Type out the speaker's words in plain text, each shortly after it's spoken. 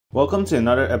Welcome to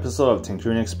another episode of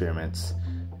Tinkerine Experiments.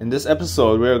 In this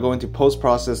episode, we are going to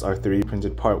post-process our 3D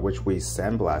printed part which we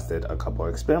sandblasted a couple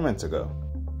of experiments ago.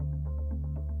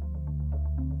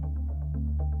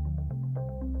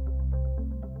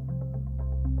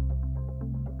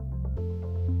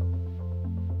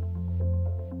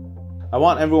 I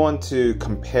want everyone to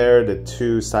compare the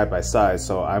two side by side,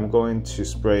 so I'm going to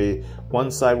spray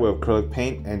one side with acrylic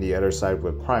paint and the other side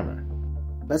with primer.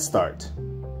 Let's start.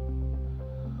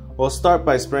 We'll start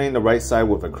by spraying the right side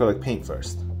with acrylic paint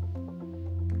first.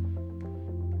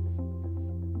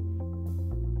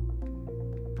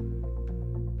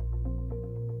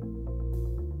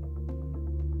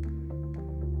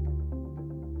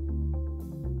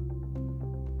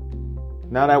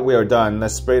 Now that we are done,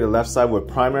 let's spray the left side with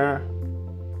primer.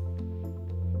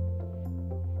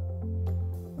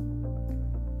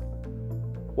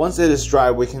 Once it is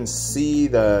dry, we can see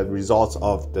the results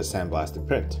of the sandblasted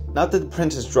print. Now that the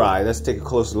print is dry, let's take a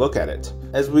closer look at it.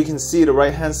 As we can see, the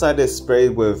right hand side is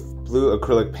sprayed with blue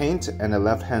acrylic paint and the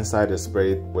left hand side is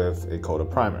sprayed with a coat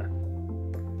of primer.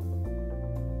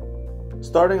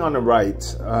 Starting on the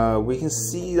right, we can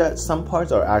see that some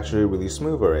parts are actually really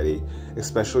smooth already,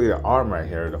 especially the arm right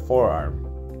here, the forearm.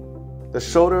 The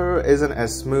shoulder isn't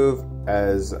as smooth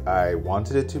as I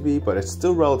wanted it to be, but it's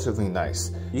still relatively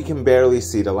nice. You can barely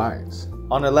see the lines.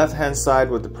 On the left hand side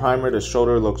with the primer, the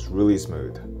shoulder looks really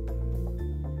smooth.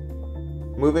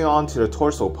 Moving on to the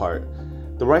torso part,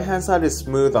 the right hand side is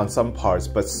smooth on some parts,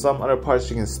 but some other parts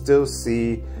you can still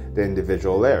see the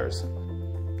individual layers.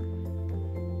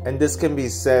 And this can be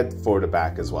said for the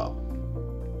back as well.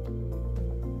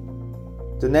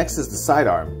 The next is the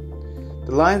sidearm.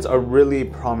 The lines are really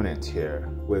prominent here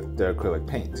with the acrylic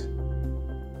paint.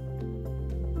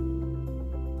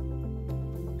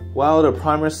 While the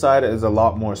primer side is a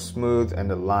lot more smooth and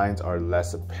the lines are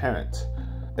less apparent.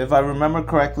 If I remember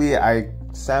correctly, I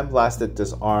sandblasted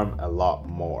this arm a lot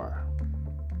more.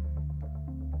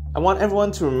 I want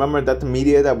everyone to remember that the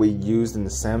media that we used in the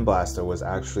sandblaster was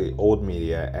actually old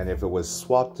media, and if it was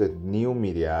swapped with new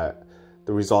media,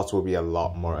 the results will be a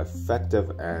lot more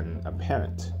effective and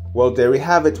apparent. Well, there we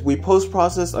have it. We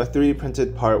post-processed our 3D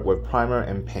printed part with primer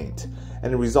and paint,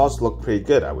 and the results look pretty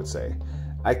good, I would say.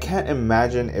 I can't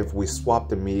imagine if we swapped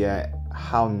the media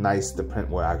how nice the print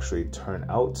will actually turn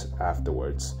out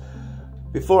afterwards.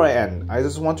 Before I end, I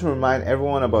just want to remind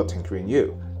everyone about Tinkerine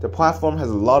U. The platform has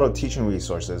a lot of teaching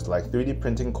resources like 3D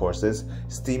printing courses,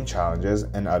 STEAM challenges,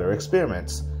 and other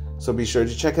experiments. So be sure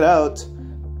to check it out.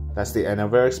 That's the end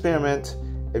of our experiment.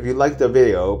 If you liked the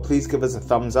video, please give us a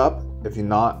thumbs up. If you're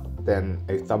not, then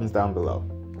a thumbs down below.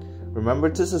 Remember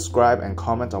to subscribe and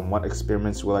comment on what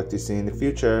experiments you would like to see in the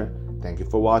future. Thank you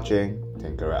for watching.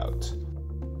 Tinker out.